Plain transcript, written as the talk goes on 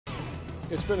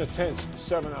It's been a tense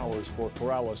 7 hours for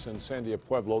Corrales and Sandia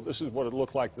Pueblo. This is what it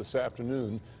looked like this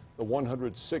afternoon. The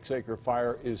 106-acre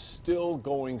fire is still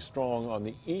going strong on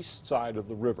the east side of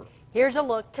the river. Here's a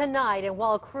look tonight, and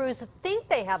while crews think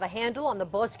they have a handle on the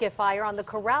Bosque fire on the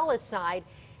Corrales side,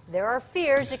 there are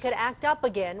fears it could act up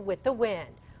again with the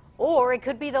wind. Or it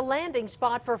could be the landing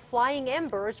spot for flying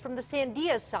embers from the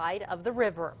Sandia side of the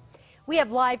river. We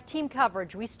have live team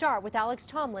coverage. We start with Alex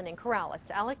Tomlin in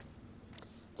Corrales. Alex?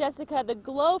 Jessica, the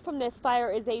glow from this fire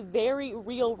is a very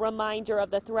real reminder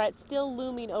of the threat still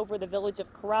looming over the village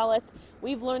of Corrales.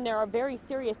 We've learned there are very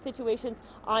serious situations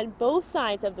on both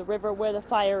sides of the river where the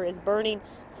fire is burning.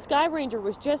 Sky Ranger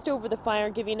was just over the fire,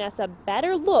 giving us a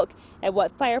better look at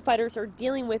what firefighters are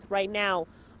dealing with right now.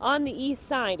 On the east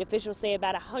side, officials say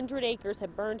about 100 acres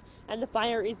have burned and the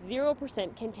fire is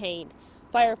 0% contained.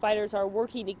 Firefighters are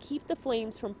working to keep the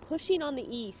flames from pushing on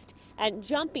the east and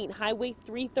jumping Highway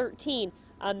 313.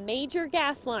 A major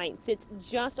gas line sits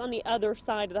just on the other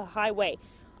side of the highway.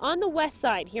 On the west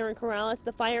side here in Corrales,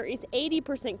 the fire is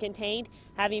 80% contained,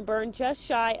 having burned just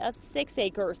shy of 6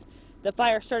 acres. The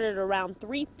fire started around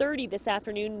 3:30 this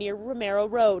afternoon near Romero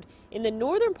Road in the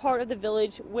northern part of the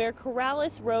village where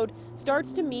Corrales Road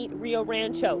starts to meet Rio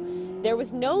Rancho. There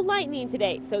was no lightning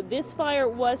today, so this fire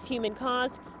was human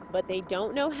caused, but they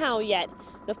don't know how yet.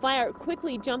 The fire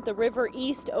quickly jumped the river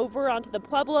east over onto the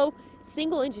Pueblo.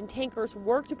 Single-engine tankers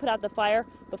worked to put out the fire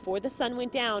before the sun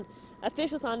went down.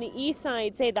 Officials on the east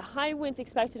side say the high winds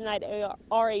expected tonight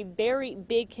are a very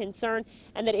big concern,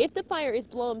 and that if the fire is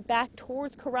blown back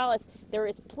towards Corrales, there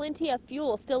is plenty of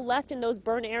fuel still left in those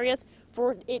burn areas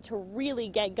for it to really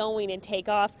get going and take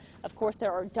off. Of course,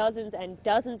 there are dozens and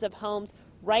dozens of homes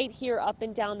right here up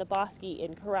and down the Bosque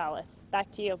in Corrales. Back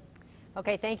to you.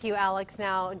 Okay, thank you, Alex.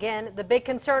 Now, again, the big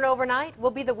concern overnight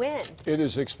will be the wind. It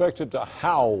is expected to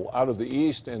howl out of the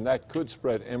east, and that could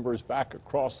spread embers back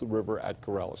across the river at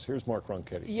Corrales. Here's Mark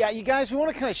Ronchetti. Yeah, you guys, we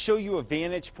want to kind of show you a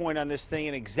vantage point on this thing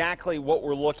and exactly what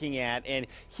we're looking at. And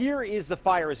here is the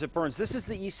fire as it burns. This is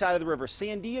the east side of the river.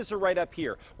 Sandias are right up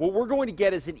here. What we're going to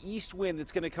get is an east wind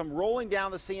that's going to come rolling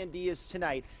down the Sandias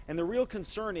tonight. And the real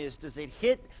concern is, does it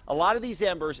hit a lot of these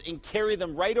embers and carry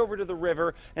them right over to the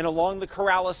river and along the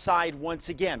Corrales side once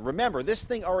again? Remember, this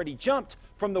thing already jumped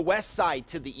from the west side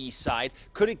to the east side.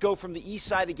 Could it go from the east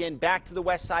side again back to the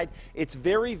west side? It's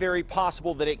very, very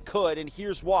possible that it could, and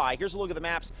here's why. Here's a look at the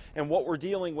maps and what we're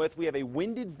dealing with. We have a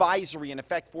wind advisory in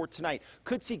effect for tonight.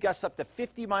 Could see gusts up to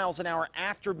 50 miles an hour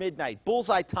after midnight.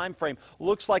 Bullseye time frame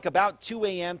looks like about 2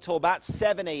 a.m. till about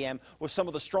 7 a.m. with some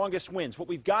of the strongest winds. What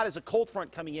we've got is a cold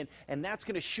front coming in, and that's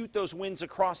going to shoot those winds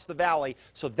across the valley,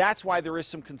 so that's why there is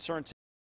some concern.